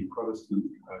of the Protestant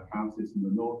counties in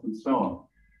the north and so on.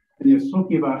 And you're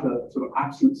talking about a sort of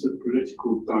absence of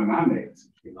political dynamics,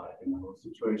 if you like, in the whole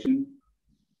situation.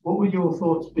 What would your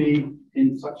thoughts be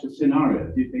in such a scenario?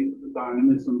 Do you think that the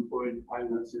dynamism for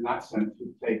independence in that sense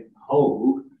would take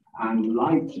hold and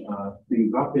light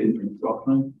things up in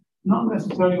Scotland, not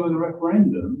necessarily with a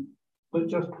referendum, but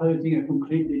just posing a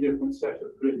completely different set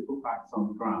of political facts on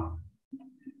the ground?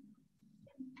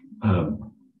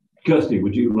 Kirsty,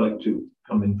 would you like to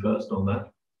come in first on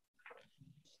that?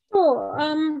 Sure.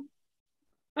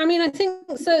 I mean, I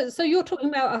think so. So you're talking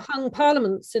about a hung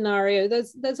parliament scenario.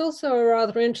 There's also a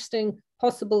rather interesting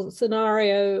possible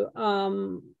scenario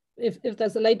if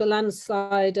there's a Labour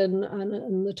landslide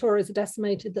and the Tories are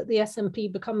decimated, that the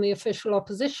SNP become the official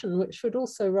opposition, which would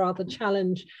also rather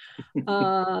challenge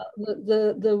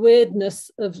the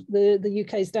weirdness of the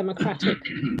UK's democratic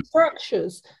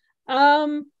structures.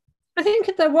 I think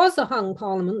if there was a hung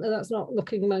parliament, that's not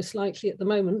looking most likely at the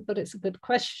moment, but it's a good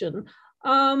question.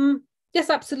 Yes,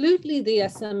 absolutely, the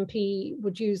SNP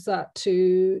would use that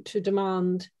to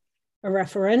demand a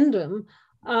referendum.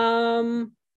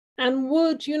 And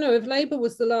would, you know, if Labour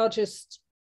was the largest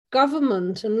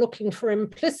government and looking for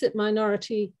implicit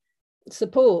minority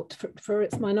support for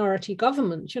its minority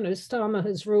government, you know, Starmer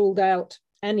has ruled out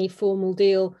any formal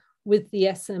deal with the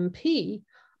SNP.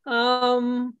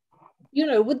 You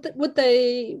know, would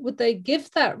they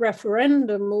give that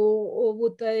referendum, or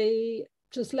would they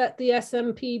just let the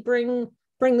SNP bring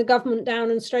the government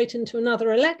down and straight into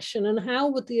another election? And how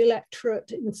would the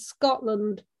electorate in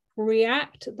Scotland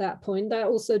react at that point? That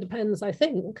also depends, I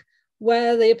think,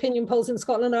 where the opinion polls in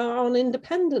Scotland are on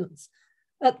independence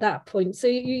at that point. So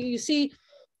you see,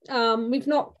 we've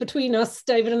not, between us,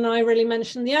 David and I, really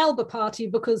mentioned the Alba Party,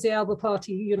 because the Alba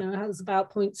Party, you know, has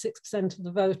about 0.6% of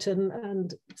the vote,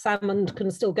 and Salmond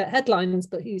can still get headlines,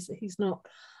 but he's not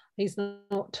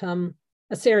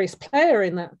a serious player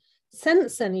in that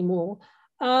sense anymore.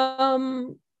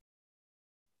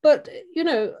 But you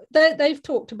know, they've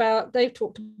talked about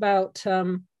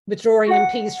withdrawing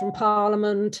MPs from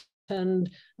Parliament and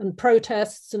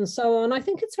protests and so on. I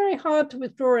think it's very hard to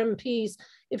withdraw MPs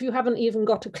if you haven't even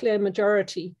got a clear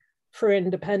majority for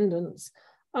independence.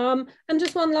 And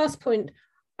just one last point,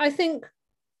 I think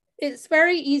it's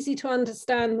very easy to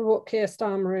understand what Keir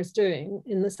Starmer is doing,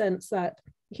 in the sense that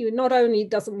he not only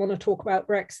doesn't want to talk about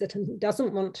Brexit, and he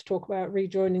doesn't want to talk about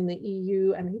rejoining the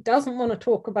EU, and he doesn't want to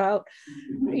talk about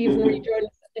even rejoining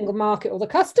the single market or the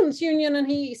customs union, and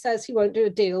he says he won't do a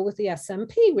deal with the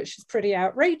SNP, which is pretty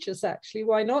outrageous, actually.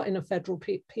 Why not in a federal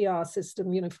PR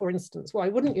system, you know, for instance? Why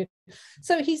wouldn't you?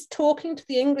 So he's talking to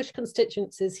the English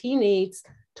constituencies he needs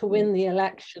to win the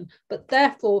election, but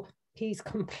therefore he's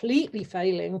completely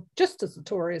failing, just as the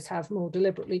Tories have more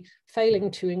deliberately,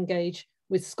 failing to engage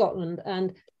with Scotland,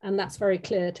 and that's very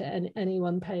clear to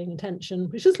anyone paying attention,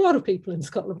 which is a lot of people in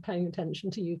Scotland paying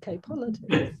attention to UK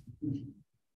politics.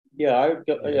 Yeah,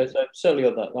 yes, certainly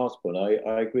on that last point,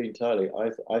 I agree entirely.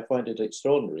 I find it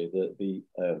extraordinary that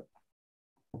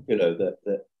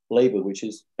that Labour, which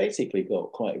has basically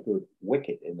got quite a good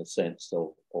wicket in the sense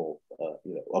of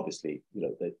obviously,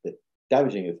 the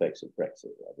damaging effects of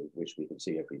Brexit, which we can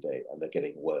see every day, and they're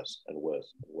getting worse and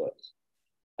worse and worse.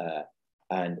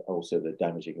 And also the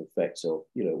damaging effects of,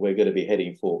 we're going to be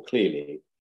heading for, clearly,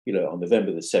 on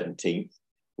November the 17th,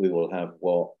 we will have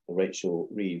what Rachel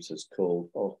Reeves has called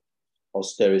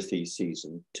austerity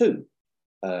season 2.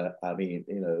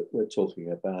 We're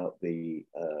talking about the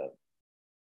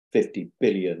 50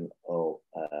 billion of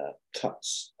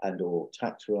cuts and or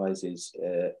tax rises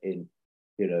and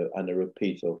a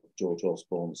repeat of George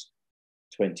Osborne's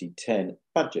 2010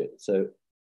 budget. So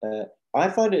I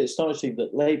find it astonishing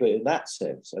that Labour, in that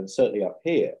sense, and certainly up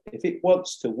here, if it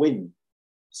wants to win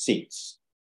seats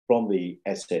from the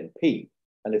SNP,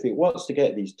 and if it wants to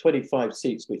get these 25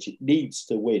 seats, which it needs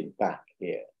to win back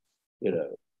here,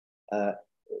 the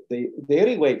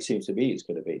only way it seems to me is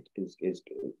going to be is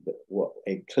what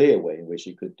a clear way in which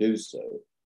it could do so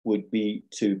would be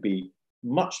to be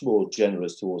much more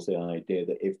generous towards the idea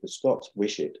that if the Scots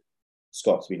wish it,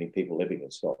 Scots meaning people living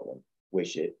in Scotland,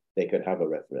 wish it, they could have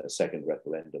a second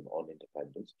referendum on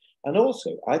independence. And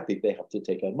also, I think they have to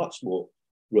take a much more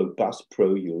robust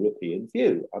pro-European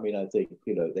view. I mean, I think,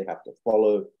 they have to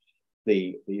follow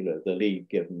the lead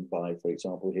given by, for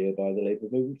example, here by the Labour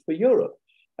Movement for Europe.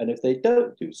 And if they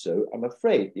don't do so, I'm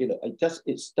afraid, it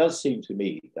does seem to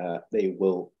me that they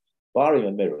will, barring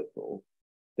a miracle,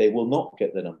 they will not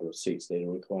get the number of seats they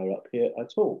require up here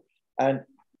at all. And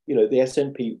the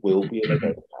SNP will be in a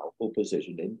very powerful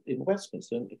position in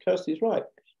Westminster. And Kirsty's right.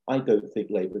 I don't think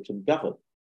Labour can govern.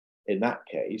 In that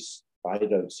case, I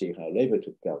don't see how Labour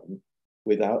could govern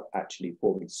without actually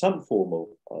forming some form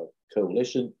of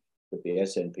coalition with the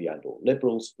SNP and or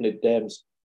Liberals, Lib Dems,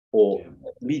 or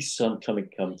at least come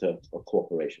to a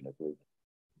cooperation agreement.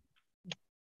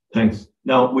 Thanks.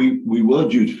 Now, we were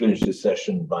due to finish this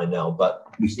session by now, but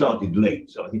we started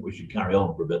late, so I think we should carry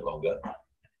on for a bit longer.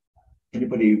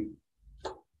 Anybody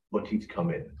wanting to come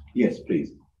in? Yes,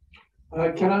 please.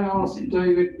 Can I ask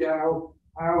David Gow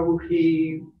how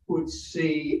he would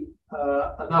see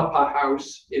an upper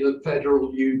house in a federal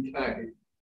UK,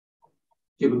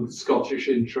 given the Scottish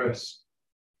interest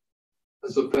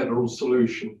as a federal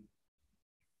solution?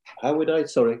 How would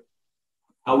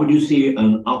you see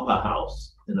an upper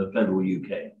house in a federal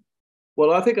UK?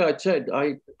 Well, I think I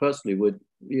personally would,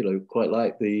 quite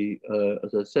like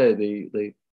as I say,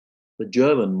 the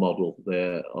German model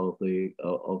there of the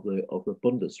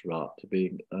Bundesrat to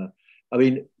being.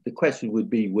 The question would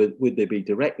be: would they be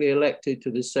directly elected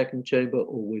to the second chamber,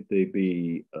 or would they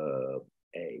be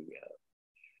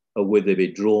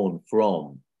drawn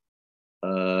from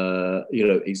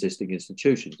existing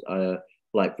institutions?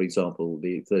 Like, for example,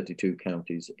 the 32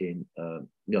 counties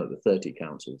the 30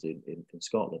 councils in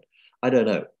Scotland. I don't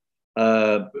know,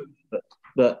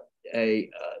 but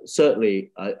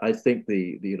certainly I think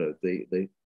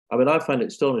I find it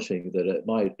astonishing that at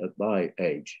my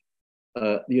age,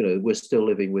 we're still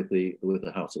living with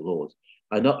the House of Lords,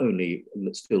 and not only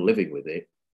still living with it,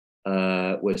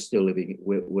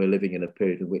 we're living in a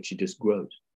period in which it just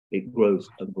grows. It grows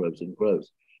and grows and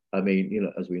grows.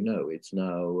 As we know, it's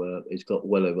now it's got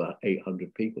well over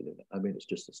 800 people in it. It's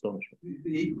just astonishing.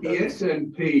 The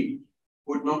SNP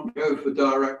would not go for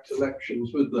direct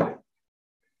elections, would they?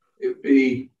 It'd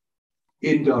be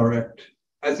indirect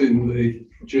as in the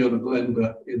German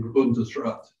Länder in the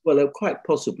Bundesrat? Well, quite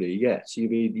possibly, yes. You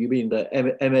mean the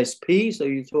MSPs?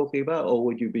 Are you talking about, or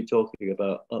would you be talking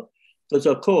about? Because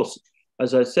of course,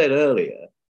 as I said earlier,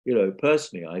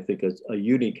 personally, I think a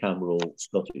unicameral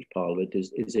Scottish Parliament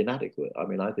is inadequate. I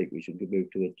mean, I think we should move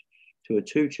to a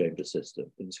two-chamber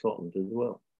system in Scotland as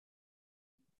well.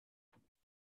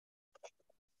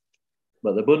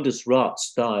 But the Bundesrat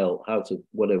style,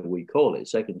 whatever we call it,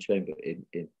 second chamber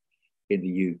in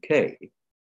the UK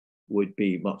would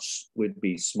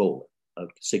be smaller,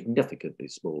 significantly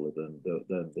smaller than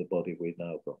the body we've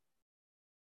now got.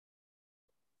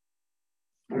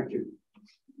 Thank you.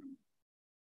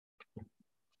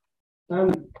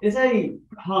 Is a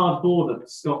hard border for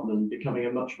Scotland becoming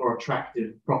a much more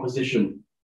attractive proposition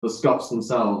for Scots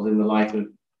themselves in the light of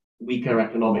weaker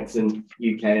economics in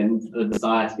UK and a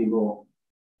desire to be more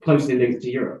closely linked to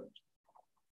Europe?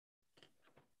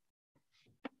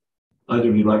 Either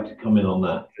of you like to come in on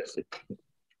that?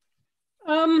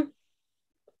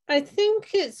 I think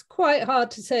it's quite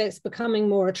hard to say it's becoming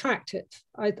more attractive.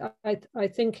 I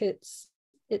think it's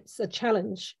a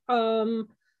challenge.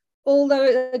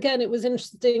 Although, again, it was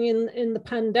interesting in the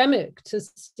pandemic to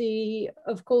see,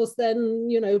 of course, then,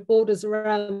 borders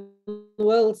around the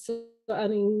world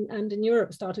and in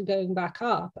Europe started going back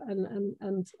up,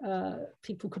 and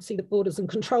people could see that borders and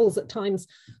controls at times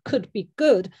could be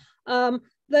good.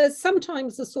 There's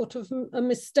sometimes a sort of a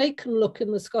mistaken look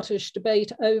in the Scottish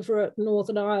debate over at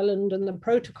Northern Ireland and the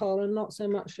protocol, and not so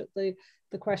much at the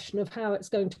question of how it's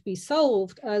going to be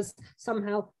solved as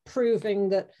somehow proving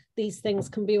that these things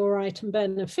can be all right and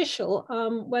beneficial,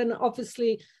 when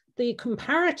obviously the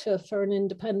comparator for an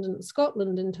independent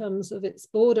Scotland in terms of its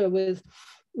border with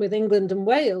England and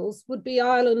Wales would be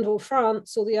Ireland or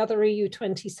France or the other EU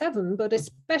 27, but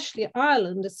especially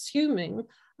Ireland, assuming,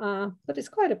 but it's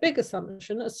quite a big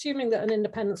assumption, assuming that an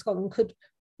independent Scotland could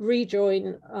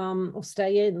rejoin or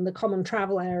stay in the common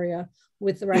travel area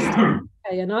with the rest of the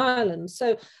UK and Ireland.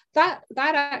 So that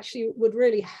actually would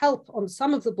really help on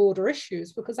some of the border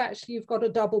issues, because actually you've got a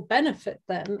double benefit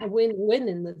then, a win-win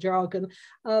in the jargon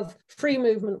of free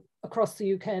movement across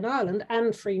the UK and Ireland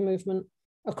and free movement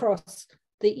across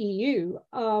the EU.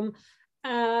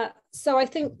 So I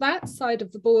think that side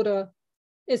of the border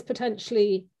is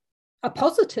potentially a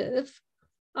positive.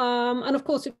 And of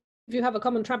course, if you have a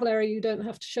common travel area, you don't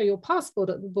have to show your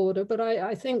passport at the border. But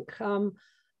I think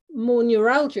more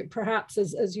neuralgic, perhaps,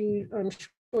 as you, I'm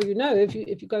sure you know, if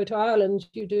you go to Ireland,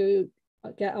 you do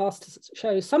get asked to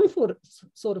show some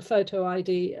sort of photo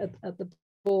ID at the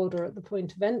border at the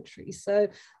point of entry. So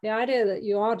the idea that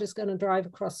you are just going to drive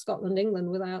across Scotland, England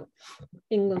without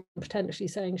England potentially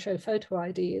saying show photo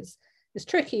ID is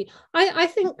tricky. I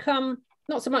think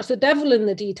not so much the devil in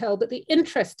the detail, but the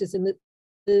interest is in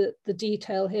the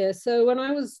detail here. So when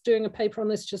I was doing a paper on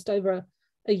this just over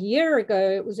a year ago,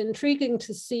 it was intriguing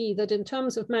to see that in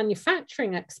terms of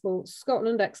manufacturing exports,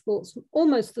 Scotland exports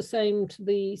almost the same to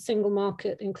the single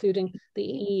market, including the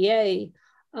EEA,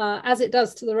 as it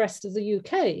does to the rest of the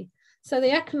UK. So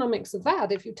the economics of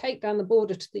that, if you take down the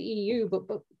border to the EU, but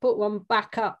put one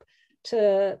back up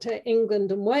to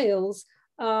England and Wales,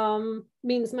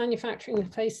 means manufacturing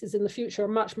faces in the future a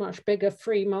much, much bigger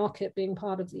free market, being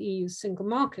part of the EU's single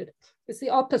market. It's the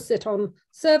opposite on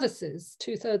services.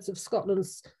 2/3 of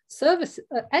Scotland's service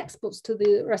exports to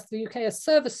the rest of the UK are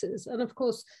services. And of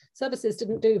course, services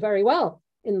didn't do very well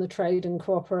in the trade and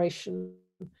cooperation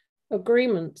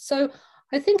agreement. So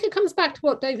I think it comes back to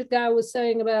what David Gow was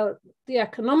saying about the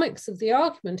economics of the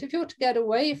argument. If you're to get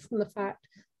away from the fact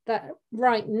that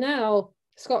right now,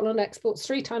 Scotland exports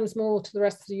 3 times more to the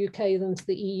rest of the UK than to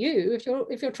the EU.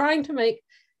 If you're trying to make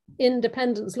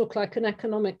independence look like an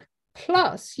economic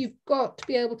plus, you've got to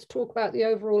be able to talk about the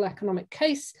overall economic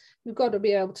case. You've got to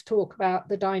be able to talk about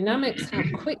the dynamics, how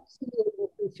quickly you'll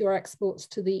increase your exports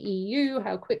to the EU,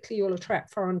 how quickly you'll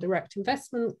attract foreign direct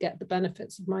investment, get the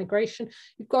benefits of migration.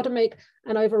 You've got to make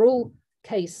an overall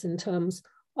case in terms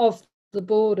of the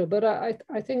border, but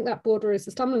I think that border is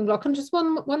a stumbling block. And just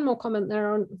one more comment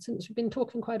there on, since we've been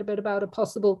talking quite a bit about a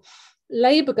possible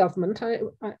Labour government,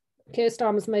 Keir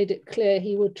Starmer's made it clear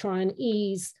he would try and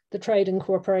ease the trade and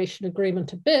cooperation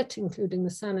agreement a bit, including the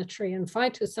sanitary and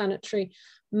phytosanitary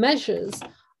measures.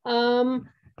 And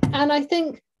I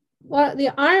think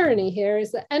the irony here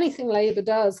is that anything Labour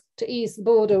does to ease the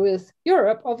border with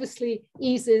Europe obviously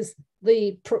eases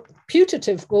the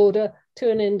putative border to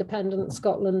an independent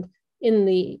Scotland in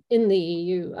the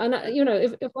EU. And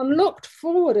if one looked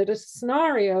forward at a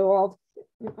scenario of,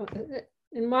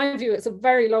 in my view, it's a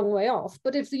very long way off,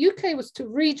 but if the UK was to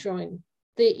rejoin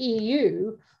the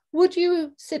EU, would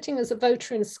you, sitting as a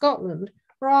voter in Scotland,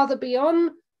 rather be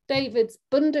on David's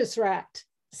Bundesrat,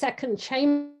 second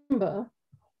chamber,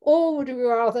 or would we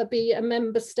rather be a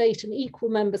member state, an equal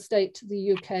member state to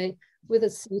the UK, with a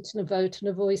seat and a vote and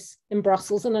a voice in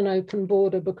Brussels and an open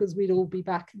border, because we'd all be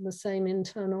back in the same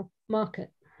internal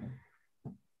market?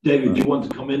 David, do you want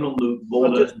to come in on the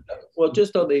border? Well,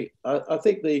 just on the, I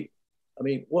think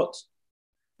what's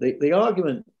the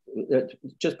argument,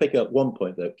 just pick up one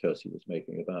point that Kirsty was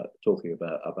making about talking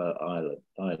about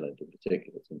Ireland in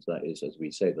particular, since that is, as we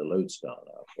say, the lodestar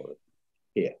now for it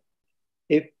here.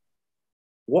 If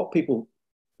what people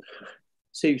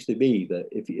seems to be that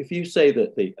if you say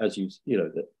that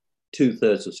that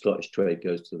 2/3 of Scottish trade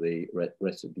goes to the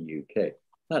rest of the UK,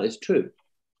 that is true.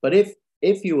 But if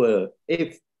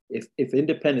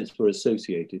independence were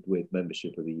associated with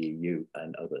membership of the EU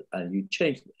and others, and you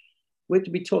change it, we're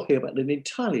to be talking about an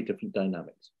entirely different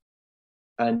dynamics.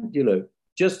 And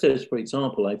just as, for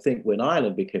example, I think when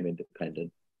Ireland became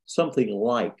independent, something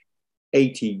like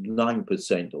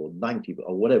 89% or 90%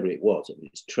 or whatever it was of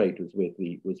its trade was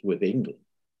with England,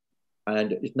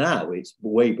 and now it's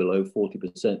way below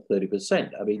 40%,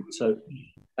 30%. I mean, so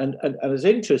and as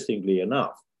interestingly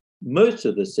enough, most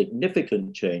of the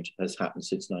significant change has happened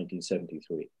since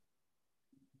 1973.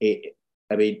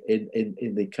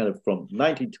 In the kind of from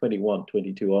 1921,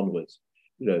 22 onwards,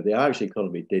 the Irish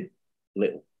economy did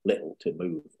little to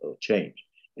move or change.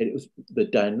 And it was the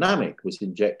dynamic was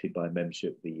injected by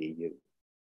membership of the EU.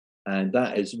 And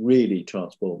that has really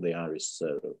transformed the Irish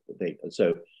thing. And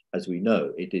so, as we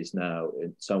know, it is now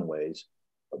in some ways,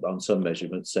 on some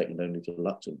measurements, second only to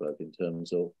Luxembourg in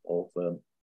terms of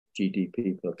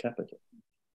GDP per capita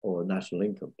or national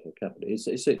income per capita.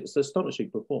 It's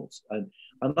astonishing performance. And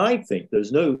I think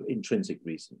there's no intrinsic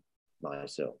reason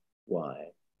myself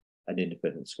why an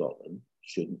independent Scotland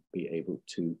shouldn't be able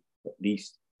to at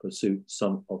least pursue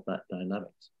some of that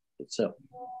dynamics itself.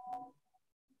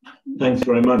 Thanks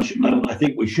very much. I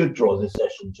think we should draw this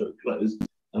session to a close.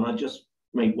 And I just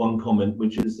make one comment,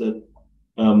 which is that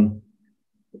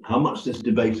how much this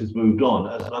debate has moved on.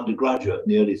 As an undergraduate in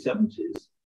the early 70s,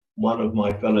 one of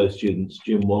my fellow students,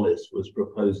 Jim Wallace, was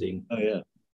proposing to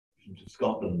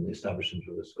Scotland the establishment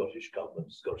of the Scottish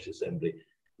government, Scottish Assembly,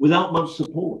 without much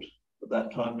support. At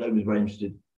that time, nobody was very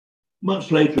interested.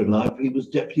 Much later in life, he was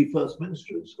Deputy First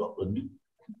Minister of Scotland.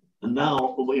 And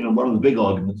now, one of the big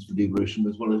arguments for devolution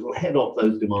was, well, it'll head off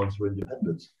those demands for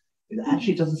independence. It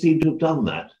actually doesn't seem to have done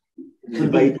that. The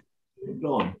debate has moved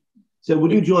on. So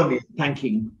would you join me in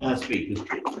thanking our speakers?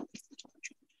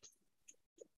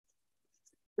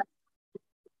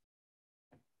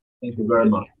 Thank you very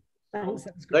much. Thanks.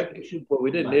 Well, we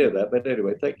didn't hear that, but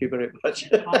anyway, thank you very much.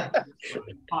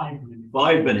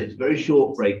 5 minutes, very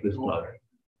short break this time.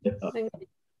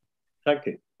 Thank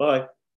you. Bye.